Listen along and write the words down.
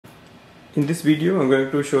In this video, I'm going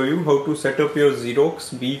to show you how to set up your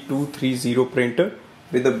Xerox B230 printer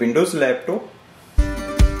with a Windows laptop.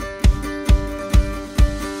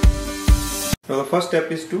 Now the first step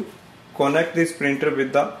is to connect this printer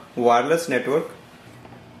with the wireless network.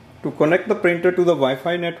 To connect the printer to the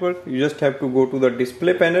Wi-Fi network, you just have to go to the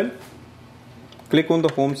display panel, click on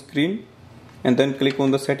the home screen and then click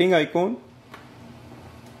on the setting icon.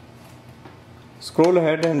 Scroll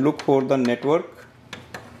ahead and look for the network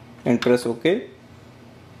and press OK.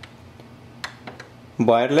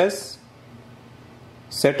 Wireless,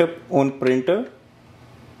 setup on printer,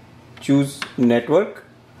 choose network.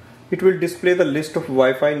 It will display the list of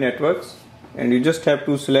Wi-Fi networks and you just have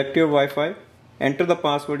to select your Wi-Fi, enter the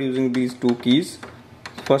password using these two keys.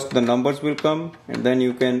 First the numbers will come and then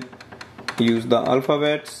you can use the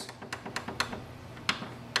alphabets,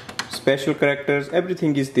 special characters,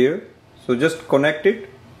 everything is there. So just connect it.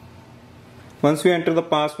 Once you enter the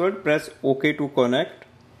password, press OK to connect.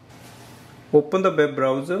 Open the web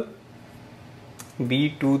browser,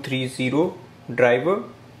 B230 driver.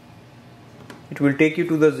 It will take you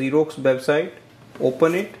to the Xerox website.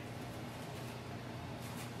 Open it.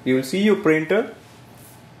 You will see your printer.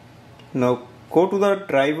 Now go to the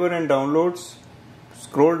driver and downloads.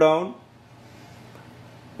 Scroll down.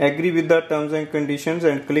 Agree with the terms and conditions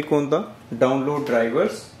and click on the download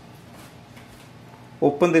drivers.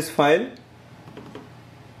 Open this file.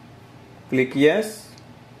 Click yes.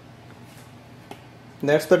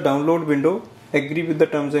 That's the download window. Agree with the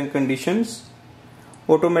terms and conditions.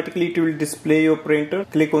 Automatically it will display your printer.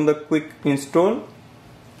 Click on the quick install.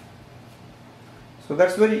 So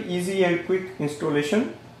that's very easy and quick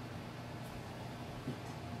installation.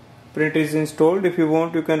 Printer is installed. If you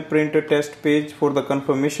want, you can print a test page for the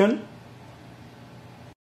confirmation.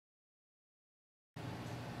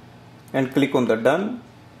 And click on the done.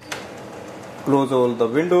 Close all the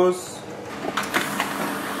windows.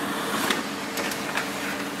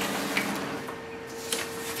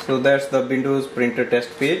 So that's the Windows printer test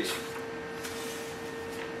page.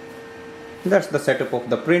 That's the setup of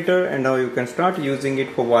the printer, and now you can start using it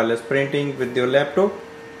for wireless printing with your laptop.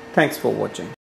 Thanks for watching.